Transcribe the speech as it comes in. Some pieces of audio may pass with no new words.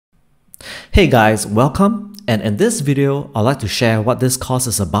Hey guys, welcome, and in this video, I'd like to share what this course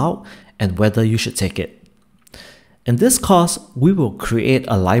is about and whether you should take it. In this course, we will create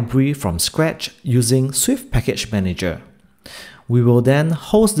a library from scratch using Swift Package Manager. We will then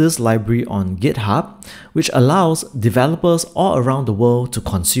host this library on GitHub, which allows developers all around the world to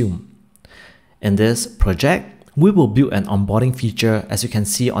consume. In this project, we will build an onboarding feature as you can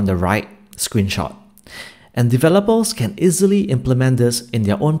see on the right screenshot. And developers can easily implement this in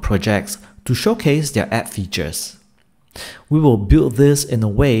their own projects to showcase their app features. We will build this in a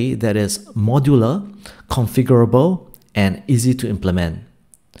way that is modular, configurable, and easy to implement.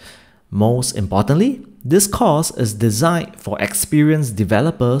 Most importantly, this course is designed for experienced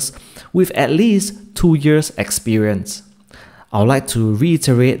developers with at least 2 years experience. I would like to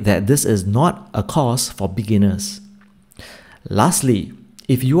reiterate that this is not a course for beginners. Lastly,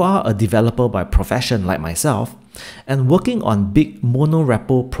 if you are a developer by profession like myself and working on big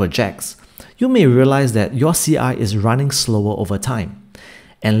mono-repo projects, you may realize that your CI is running slower over time,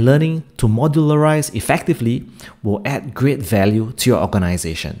 and learning to modularize effectively will add great value to your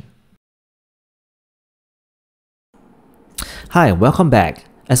organization. Hi, welcome back.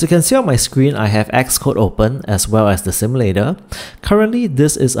 As you can see on my screen, I have Xcode open as well as the simulator. Currently,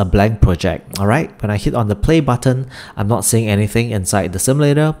 this is a blank project, alright? When I hit on the play button, I'm not seeing anything inside the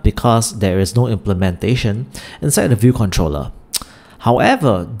simulator because there is no implementation inside the view controller.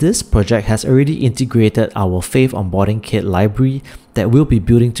 However, this project has already integrated our Faith Onboarding Kit library that we'll be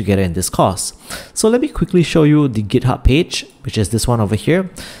building together in this course. So let me quickly show you the GitHub page, which is this one over here.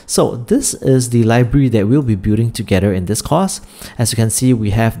 So this is the library that we'll be building together in this course. As you can see,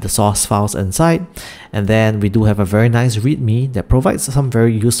 we have the source files inside, and then we do have a very nice README that provides some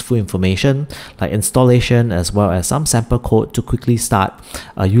very useful information like installation as well as some sample code to quickly start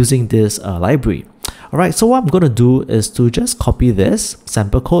using this library. Alright, so what I'm going to do is to just copy this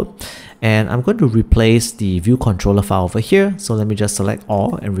sample code and I'm going to replace the view controller file over here. So let me just select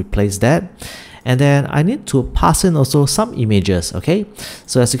all and replace that. And then I need to pass in also some images, okay?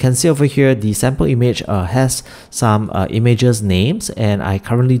 So as you can see over here, the sample image has some images names, and I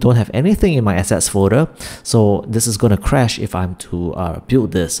currently don't have anything in my assets folder. So this is going to crash if I'm to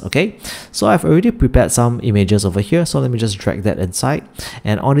build this, okay? So I've already prepared some images over here. So let me just drag that inside.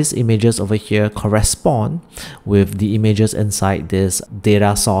 And all these images over here correspond with the images inside this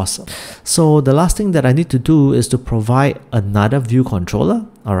data source. So the last thing that I need to do is to provide another view controller.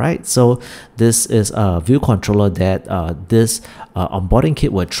 Alright, so this is a view controller that this onboarding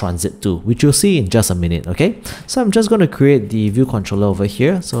kit will transit to, which you'll see in just a minute, okay? So I'm just going to create the view controller over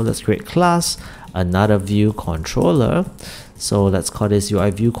here. So let's create class, another view controller. So let's call this UI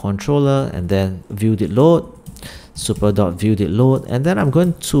view controller, and then view.load, super.view.load, and then I'm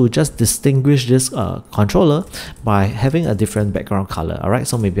going to just distinguish this controller by having a different background color. Alright,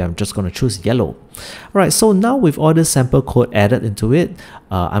 so maybe I'm just going to choose yellow. Alright, so now with all this sample code added into it,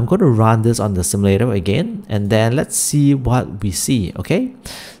 I'm going to run this on the simulator again, and then let's see what we see, okay?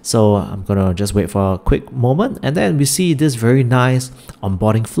 So I'm going to just wait for a quick moment, and then we see this very nice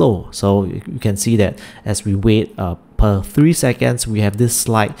onboarding flow. So you can see that as we wait per 3 seconds, we have this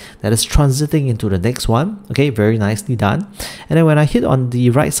slide that is transiting into the next one. Okay, very nicely done. And then when I hit on the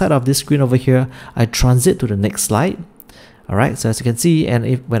right side of this screen over here, I transit to the next slide. Alright, so as you can see,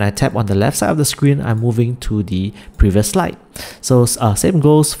 and when I tap on the left side of the screen, I'm moving to the previous slide. So same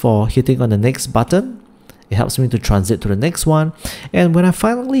goes for hitting on the next button. It helps me to transit to the next one. And when I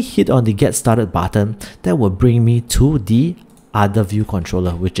finally hit on the get started button, that will bring me to the other view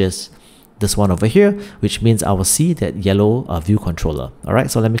controller, which is this one over here, which means I will see that yellow view controller.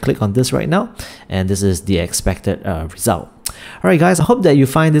 Alright, so let me click on this right now, and this is the expected result. Alright guys, I hope that you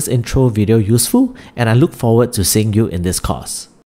find this intro video useful, and I look forward to seeing you in this course.